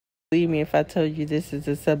Believe me if I told you this is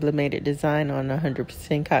a sublimated design on a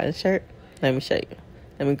 100% cotton shirt. Let me show you.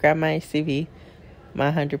 Let me grab my CV, my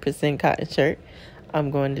 100% cotton shirt.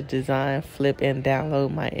 I'm going to design, flip, and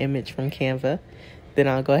download my image from Canva. Then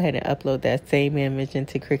I'll go ahead and upload that same image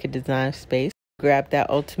into Cricut Design Space. Grab that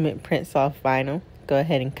ultimate print soft vinyl. Go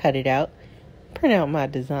ahead and cut it out. Print out my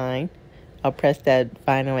design. I'll press that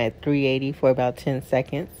vinyl at 380 for about 10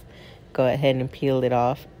 seconds. Go ahead and peel it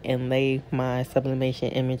off and lay my sublimation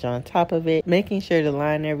image on top of it, making sure to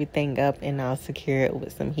line everything up, and I'll secure it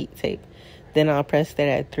with some heat tape. Then I'll press that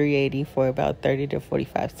at 380 for about 30 to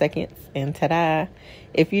 45 seconds, and ta-da!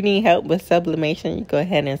 If you need help with sublimation, you go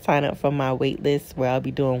ahead and sign up for my wait list where I'll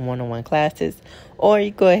be doing one-on-one classes, or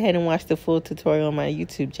you go ahead and watch the full tutorial on my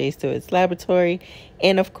YouTube, jstewartslaboratory.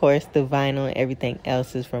 And of course, the vinyl and everything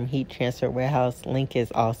else is from Heat Transfer Warehouse. Link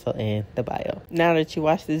is also in the bio. Now that you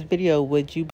watched this video, would you